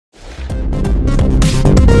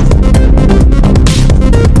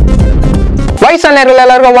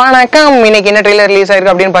எல்லாருக்கும் வணக்கம். இன்னைக்கு என்ன ட்ரெய்லர் ரிலீஸ்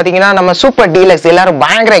ஆயிருக்கு அப்படின்னு பாத்தீங்கன்னா நம்ம சூப்பர் டீலக்ஸ். எல்லாரும்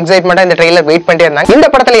பயங்கர எக்ஸைட்மெண்டா இந்த ட்ரெய்லர் வெயிட் பண்ணிட்டே இருந்தாங்க. இந்த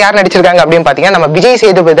படத்துல யார் நடிச்சிருக்காங்க அப்படின்னு பாத்தீங்கன்னா நம்ம விஜய்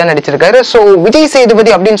சேதுபதி தான் நடிச்சிருக்காரு. சோ விஜய்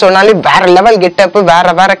சேதுபதி அப்படின்னு சொன்னாலே வேற லெவல் கெட்டப்,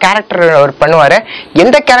 வேற கேரக்டர் அவர் பண்ணுவாரு.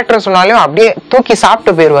 எந்த கேரக்டர் சொன்னாலும் அப்படியே தூக்கி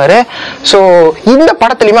சாப்பிட்டு போயிருவாரு. சோ இந்த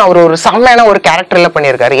படத்துலயுமே அவர் ஒரு செம்மையான ஒரு கேரக்டர்ல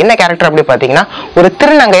பண்ணியிருக்காரு. என்ன கேரக்டர் அப்படி பாத்தீங்கன்னா ஒரு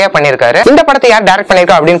திருநங்கையா பண்ணியிருக்காரு. இந்த படத்தை யார் டைரக்ட்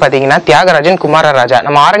பண்ணிருக்கா அப்படின்னு பாத்தீங்கன்னா தியாகராஜன் குமாரராஜா.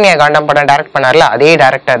 நம்ம ஆரண்ய காண்டம் படம் டைரக்ட் பண்ணார்ல அதே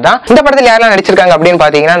டைரக்டர் தான். இந்த படத்துல யாரெல்லாம் நடிச்சிருக்காங்க அப்படின்னு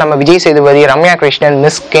பாத்தீங்கன்னா நம்ம விஜய் சேதுபதி, ரம்யாkrishnan,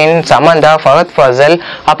 மிஸ்கின், சமந்தா, ஃபஹத் ஃபாசில்,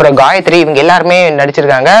 அப்புறம் காயத்ரி, இவங்க எல்லாருமே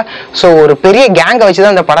நடிச்சிருக்காங்க. ஸோ ஒரு பெரிய கேங்கை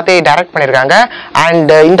வச்சுதான் இந்த படத்தை டைரக்ட் பண்ணிருக்காங்க.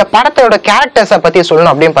 அண்ட் இந்த படத்தோட கேரக்டர்ஸை பத்தி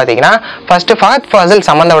சொல்லணும் அப்படின்னு பாத்தீங்கன்னா first Fahadh Fazil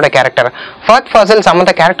சமந்தாவோட character. Fahadh Fazil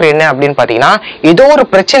Samantha character என்ன அப்படின்னு பாத்தீங்கன்னா ஏதோ ஒரு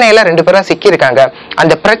பிரச்சனையில ரெண்டு பேரும் சிக்கி இருக்காங்க.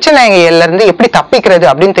 அந்த பிரச்சனையில இருந்து எப்படி தப்பிக்கிறது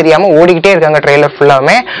அப்படின்னு தெரியாம ஓடிக்கிட்டே இருக்காங்க ட்ரெய்லர்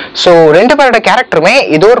ஃபுல்லாமே. ஸோ ரெண்டு பேரோட கேரக்டருமே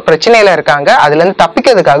ஏதோ ஒரு பிரச்சனையில இருக்காங்க, அதுல இருந்து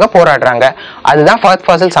தப்பிக்கிறதுக்காக போராடுறாங்க. அதுதான் Fahadh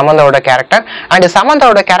Fazil சமந்தாவோட character. And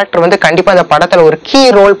சமந்தாவோட character வந்து கண்டிப்பா இந்த படத்துல ஒரு கீ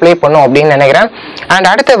ரோல் பிளே பண்ணும் அப்படின்னு நினைக்கிறேன். அண்ட்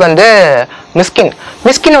அடுத்து வந்து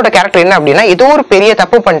மிஸ்கினோட கேரக்டர் என்ன அப்படின்னா ஏதோ ஒரு பெரிய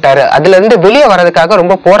தப்பு பண்ணிட்டாரு, அதுல இருந்து வெளியே வர்றதுக்காக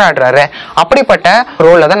ரொம்ப போராடுறாரு. அப்படிப்பட்ட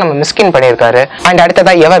ரோல்ல தான் நம்ம மிஸ்கின் பண்ணியிருக்காரு. அண்ட்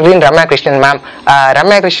அடுத்ததா எவர்கிரீன் ரம்யாkrishnan மேம்.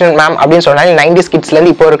 ரம்யாkrishnan மேம் அப்படின்னு சொன்னாலும் 90s கிட்ஸ்ல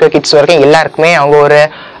இருந்து இப்போ இருக்க கிட்ஸ் வரைக்கும் எல்லாருக்குமே அவங்க ஒரு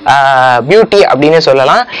பியூட்டி அப்படின்னு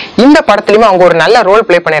சொல்லலாம். இந்த படத்துலயுமே அவங்க ஒரு நல்ல ரோல்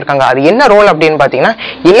பிளே பண்ணியிருக்காங்க. அது என்ன ரோல் அப்படின்னு பாத்தீங்கன்னா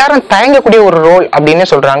எல்லாரும் தயங்கக்கூடிய ஒரு ரோல் அப்படின்னு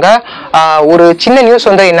சொல்றாங்க. ஒரு சின்ன நியூஸ்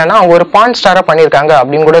வந்து என்னன்னா அவங்க ஒரு பான் ஸ்டாரா பண்ணியிருக்காங்க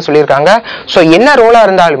அப்படின்னு கூட சொல்லியிருக்காங்க. ஸோ என்ன ரோலா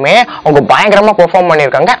இருந்தாலுமே அவங்க பயங்கரமா பெர்ஃபார்ம்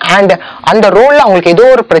பண்ணியிருக்காங்க. அண்ட் அந்த ரோல்ல அவங்களுக்கு ஏதோ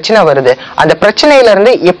ஒரு பிரச்சனை வருது, அந்த பிரச்சனையில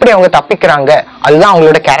இருந்து எப்படி அவங்க தப்பிக்கிறாங்க அதுதான்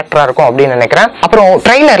அவங்களோட கேரக்டரா இருக்கும் அப்படின்னு நினைக்கிறேன். அப்புறம்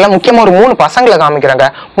ட்ரெய்லர்ல முக்கியமா ஒரு 3 பசங்களை காமிக்கிறாங்க.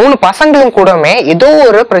 3 பசங்களும் கூடமே ஏதோ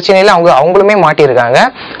ஒரு பிரச்சனையில அவங்களுமே மாட்டியிருக்காங்க.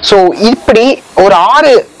 ஸோ இப்படி ஒரு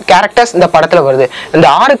 6 கேரக்டர்ஸ் இந்த படத்துல வருது. இந்த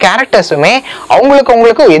 6 கேரக்டர்ஸுமே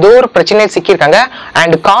அவங்களுக்கு ஏதோ ஒரு பிரச்சனையில் சிக்கியிருக்காங்க.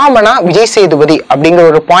 அண்ட் காமனா விஜய் சேதுபதி அப்படிங்கிற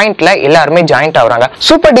ஒரு பாயிண்ட்ல எல்லாருமே ஜாயிண்ட் ஆகுறாங்க.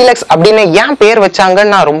 சூப்பர் டீலக்ஸ் அப்படின்னு ஏன் பேர்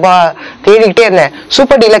வச்சாங்கன்னு நான் ரொம்ப தேடிக்கிட்டே இருந்தேன்.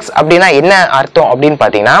 சூப்பர் டீலக்ஸ் அப்படின்னா என்ன அர்த்தம் அப்படின்னு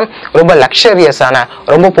பாத்தீங்கன்னா ரொம்ப லக்ஸரியஸான,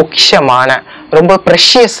 ரொம்ப பொக்கிஷமான, ரொம்ப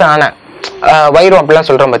ப்ரெஷியஸான வைரம் அப்படிலாம்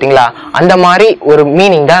சொல்றோம் பாத்தீங்களா, அந்த மாதிரி ஒரு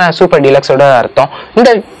மீனிங் தான் சூப்பர் டீலக்ஸோட அர்த்தம்.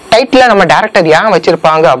 இந்த டைட்டில் நம்ம டைரக்டர் ஏன்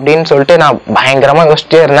வச்சிருப்பாங்க அப்படின்னு சொல்லிட்டு நான் பயங்கரமா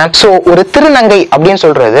யோசிச்சுட்டே இருந்தேன். ஸோ ஒரு திருநங்கை அப்படின்னு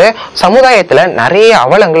சொல்றது சமுதாயத்துல நிறைய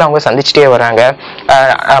அவலங்களை அவங்க சந்திச்சுட்டே வராங்க.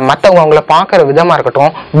 மற்றவங்க அவங்கள பார்க்குற விதமா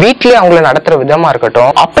இருக்கட்டும், வீட்லயே அவங்கள நடத்துற விதமா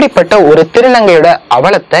இருக்கட்டும், அப்படிப்பட்ட ஒரு திருநங்கையோட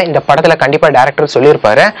அவலத்தை இந்த படத்துல கண்டிப்பா டைரக்டர்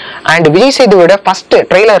சொல்லியிருப்பாரு. அண்ட் விஜய் சேதுவோட ஃபர்ஸ்ட்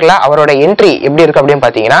ட்ரெய்லர்ல அவரோட என்ட்ரி எப்படி இருக்கு அப்படின்னு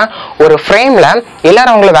பாத்தீங்கன்னா ஒரு ஃப்ரேம்ல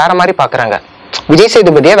எல்லாரும் அவங்கள வேற மாதிரி பாக்குறாங்க, விஜய்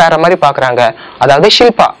சேதுபதியை வேற மாதிரி பாக்குறாங்க. அதாவது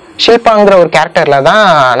ஷில்பாங்கிற ஒரு கேரக்டர்ல தான்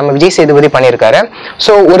நம்ம விஜய் சேதுபதி பண்ணியிருக்காரு.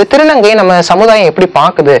 ஸோ ஒரு திருநங்கையை நம்ம சமுதாயம் எப்படி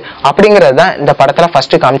பாக்குது அப்படிங்கிறது தான் இந்த படத்துல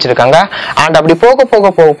ஃபர்ஸ்ட் காமிச்சிருக்காங்க. அண்ட் அப்படி போக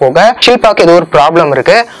ஷில்பாக்கு ஏதோ ஒரு ப்ராப்ளம்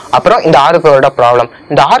இருக்கு. அப்புறம் இந்த 6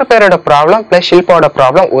 பேரோட ப்ராப்ளம் பிளஸ் ஷில்பாவோட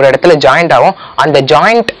ப்ராப்ளம் ஒரு இடத்துல ஜாயிண்ட் ஆகும். அந்த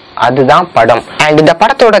ஜாயிண்ட் அதுதான் படம். அண்ட் இந்த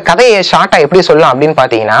படத்தோட கதையை ஷார்ட்டா எப்படி சொல்லலாம் அப்படின்னு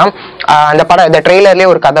பாத்தீங்கன்னா இந்த ட்ரெய்லர்லயே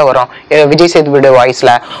ஒரு கதை வரும் விஜய் சேதுபதி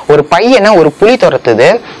வாய்ஸ்ல. ஒரு பையனை ஒரு புலி துரத்துது,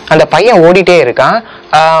 அந்த பையன் ஓடிட்டே இருக்கான்.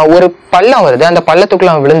 ஒரு பள்ளம் வருது, அந்த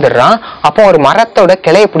பள்ளத்துக்குள்ள அவன் விழுந்துடுறான். அப்போ ஒரு மரத்தோட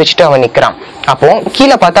கிளையை பிடிச்சிட்டு அவன் நிக்கிறான். அப்போ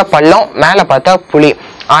கீழே பார்த்தா பள்ளம், மேல பார்த்தா புலி.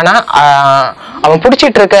 ஆனா அவன்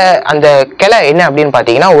பிடிச்சிட்டு இருக்க அந்த கிளை என்ன அப்படின்னு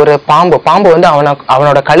பாத்தீங்கன்னா ஒரு பாம்பு வந்து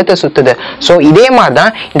அவனோட கழுத்தை சுத்துது. ஸோ இதே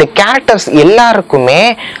மாதிரிதான் இந்த கேரக்டர்ஸ் எல்லாருக்குமே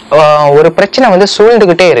ஒரு பிரச்சனை வந்து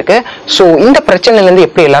சூழ்ந்துகிட்டே இருக்கு. ஸோ இந்த பிரச்சனைல இருந்து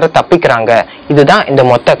எப்படி எல்லாரும் தப்பிக்கிறாங்க, இதுதான் இந்த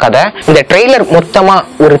மொத்த கதை. இந்த ட்ரெய்லர் மொத்தமா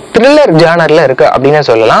ஒரு த்ரில்லர் ஜானர்ல இருக்கு அப்படின்னு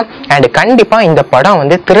சொல்லலாம். அண்ட் கண்டிப்பா இந்த படம்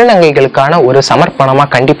வந்து திருநங்கைகளுக்கான ஒரு சமர்ப்பணமா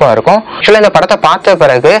கண்டிப்பா இருக்கும். ஆக்சுவலா இந்த படத்தை பார்த்த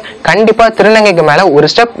பிறகு கண்டிப்பா திருநங்கைக்கு மேல ஒரு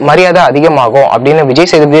ஸ்டெப் மரியாதை அதிகமாகும் அப்படின்னு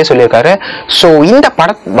விஜய் சேதுபதியே சொல்லியிருக்காரு. ஸோ இந்த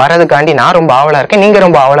படம் வரதுக்காண்டி நான் ரொம்ப ஆவலா இருக்கேன், நீங்க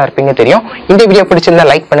ரொம்ப ஆவலா இருப்பீங்க தெரியும். இந்த வீடியோ பிடிச்சிருந்தா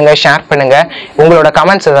லைக் பண்ணுங்க, ஷேர் பண்ணுங்க, உங்களோட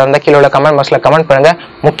கமெண்ட்ஸ் இருந்தால் கீழே உள்ள கமெண்ட் பாக்ஸ்ல கமெண்ட் பண்ணுங்க.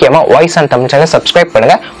 முக்கியமா voice and Tamil channel subscribe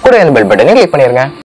பண்ணுங்க, கூட பெல் பட்டனை கிளிக் பண்ணிருங்க.